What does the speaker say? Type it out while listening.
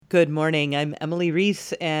Good morning. I'm Emily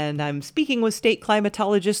Reese, and I'm speaking with state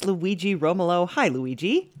climatologist Luigi Romolo. Hi,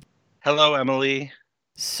 Luigi. Hello, Emily.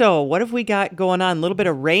 So, what have we got going on? A little bit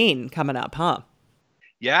of rain coming up, huh?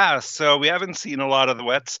 Yeah, so we haven't seen a lot of the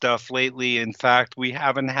wet stuff lately. In fact, we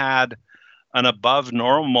haven't had an above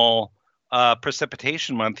normal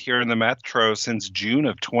precipitation month here in the metro since June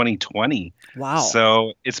of 2020. Wow.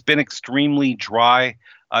 So it's been extremely dry,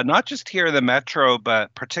 not just here in the metro,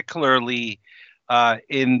 but particularly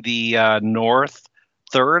in the north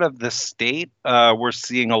third of the state. We're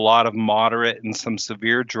seeing a lot of moderate and some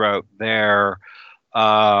severe drought there.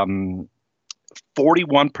 Um,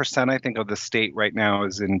 41%, I think, of the state right now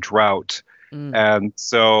is in drought. Mm. And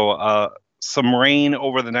so some rain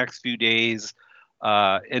over the next few days,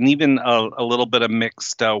 and even a little bit of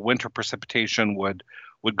mixed winter precipitation would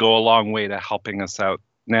go a long way to helping us out.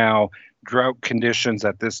 Now, drought conditions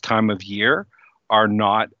at this time of year are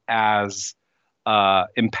not as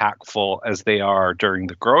impactful as they are during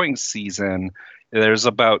the growing season. There's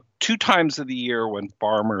about two times of the year when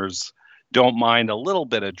farmers don't mind a little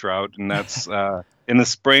bit of drought, and that's in the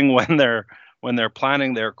spring when they're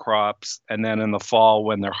planting their crops, and then in the fall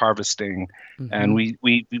when they're harvesting. And Hmm.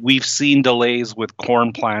 we've seen delays with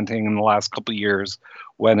corn planting in the last couple of years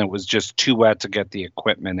when it was just too wet to get the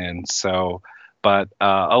equipment in. So, but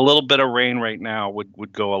a little bit of rain right now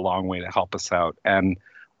would go a long way to help us out. And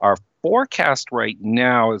our forecast right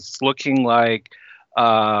now is looking like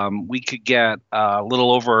we could get a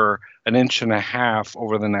little over an inch and a half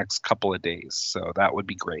over the next couple of days. So that would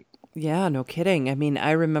be great. Yeah, no kidding. I mean, I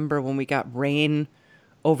remember when we got rain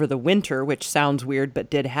over the winter, which sounds weird, but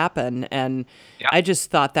did happen. And Yeah. I just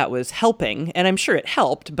thought that was helping. And I'm sure it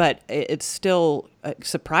helped, but it's still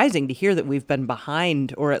surprising to hear that we've been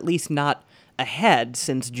behind or at least not ahead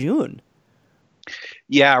since June.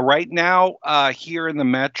 Yeah, right now here in the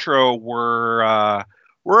metro we're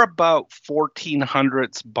about 14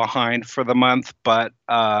 hundredths behind for the month, but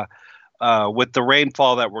with the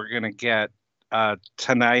rainfall that we're going to get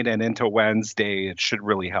tonight and into Wednesday, it should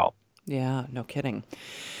really help. Yeah, no kidding.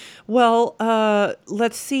 Well,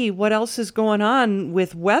 let's see what else is going on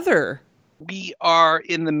with weather. We are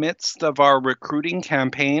in the midst of our recruiting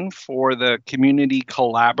campaign for the Community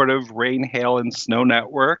Collaborative Rain, Hail, and Snow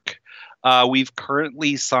Network. We've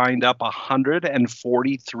currently signed up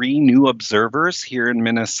 143 new observers here in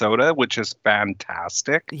Minnesota, which is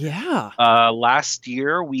fantastic. Yeah. Last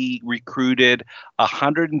year, we recruited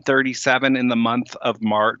 137 in the month of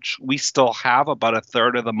March. We still have about a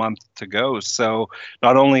third of the month to go. So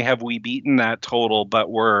not only have we beaten that total,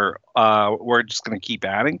 but we're just going to keep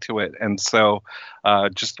adding to it. And so,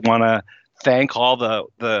 just want to thank all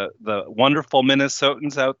the wonderful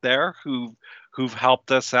Minnesotans out there who've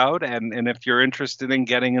helped us out. And if you're interested in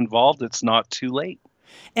getting involved, it's not too late.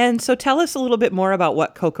 And so tell us a little bit more about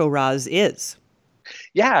what Coco Raz is.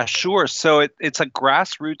 Yeah, sure. So it's a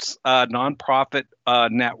grassroots nonprofit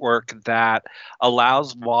network that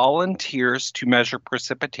allows volunteers to measure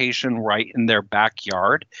precipitation right in their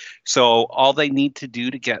backyard. So all they need to do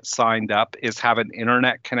to get signed up is have an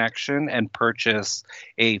internet connection and purchase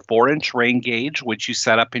a 4-inch rain gauge, which you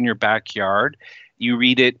set up in your backyard. You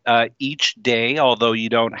read it each day, although you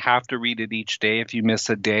don't have to read it each day. If you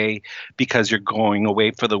miss a day because you're going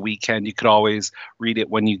away for the weekend, you could always read it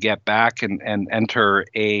when you get back and enter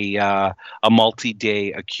a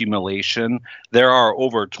multi-day accumulation. There are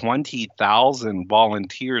over 20,000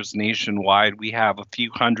 volunteers nationwide. We have a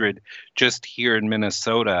few hundred just here in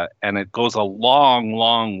Minnesota, and it goes a long,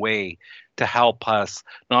 long way to help us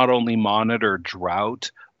not only monitor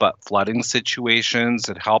drought but flooding situations.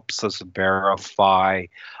 It helps us verify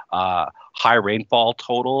high rainfall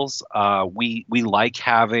totals. We like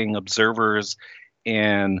having observers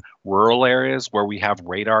in rural areas where we have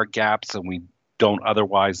radar gaps and we don't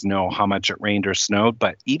otherwise know how much it rained or snowed.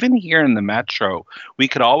 But even here in the metro, we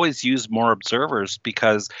could always use more observers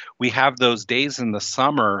because we have those days in the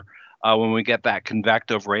summer when we get that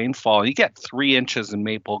convective rainfall. You get 3 inches in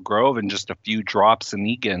Maple Grove and just a few drops in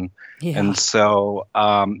Egan. Yeah. And so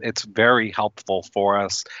it's very helpful for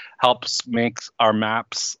us, helps make our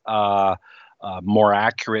maps more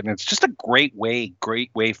accurate. And it's just a great way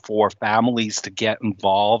for families to get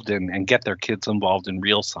involved and get their kids involved in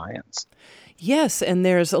real science. Yes, and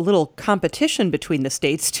there's a little competition between the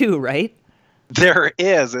states too, right? There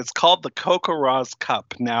is. It's called the Kokoros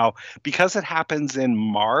Cup. Now, because it happens in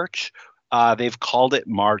March, They've called it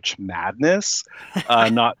March Madness,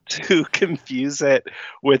 not to confuse it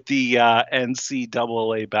with the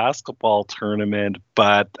NCAA basketball tournament.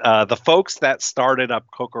 But the folks that started up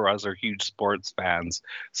Kokoraz are huge sports fans,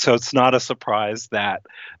 so it's not a surprise that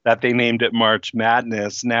they named it March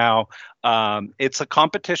Madness. Now, it's a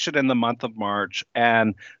competition in the month of March,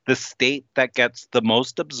 and the state that gets the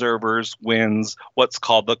most observers wins what's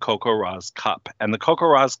called the Kokoraz Cup. And the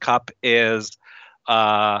Kokoraz Cup is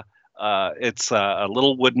it's a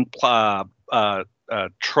little wooden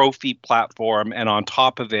trophy platform, and on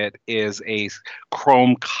top of it is a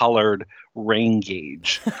chrome-colored rain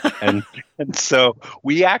gauge. and and so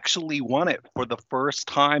we actually won it for the first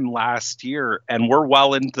time last year, and we're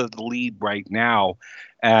well into the lead right now,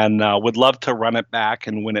 and would love to run it back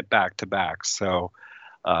and win it back to back. So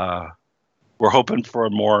we're hoping for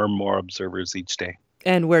more and more observers each day.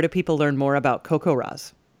 And where do people learn more about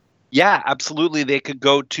Kokoraz? Yeah, absolutely. They could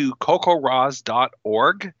go to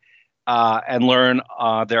kokoraz.org and learn.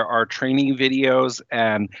 There are training videos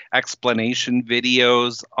and explanation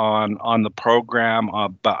videos on the program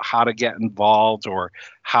about how to get involved or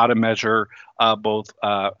how to measure both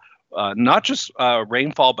not just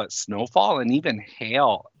rainfall, but snowfall and even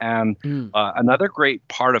hail. And another great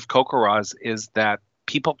part of Kokoraz is that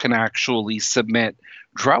people can actually submit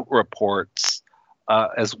drought reports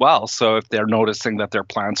as well. So if they're noticing that their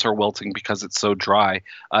plants are wilting because it's so dry,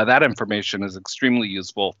 that information is extremely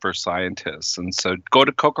useful for scientists. And so go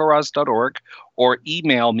to kokoraz.org or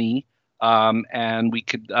email me and we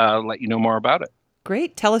could let you know more about it.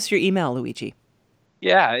 Great. Tell us your email, Luigi.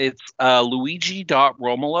 Yeah, it's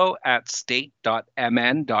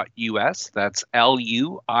luigi.romolo@state.mn.us. That's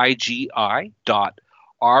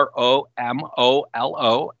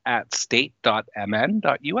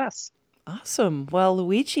LUIGI.ROMOLO@state.mn.us. Awesome. Well,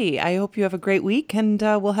 Luigi, I hope you have a great week, and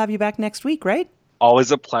we'll have you back next week, right?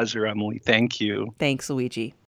 Always a pleasure, Emily. Thank you. Thanks, Luigi.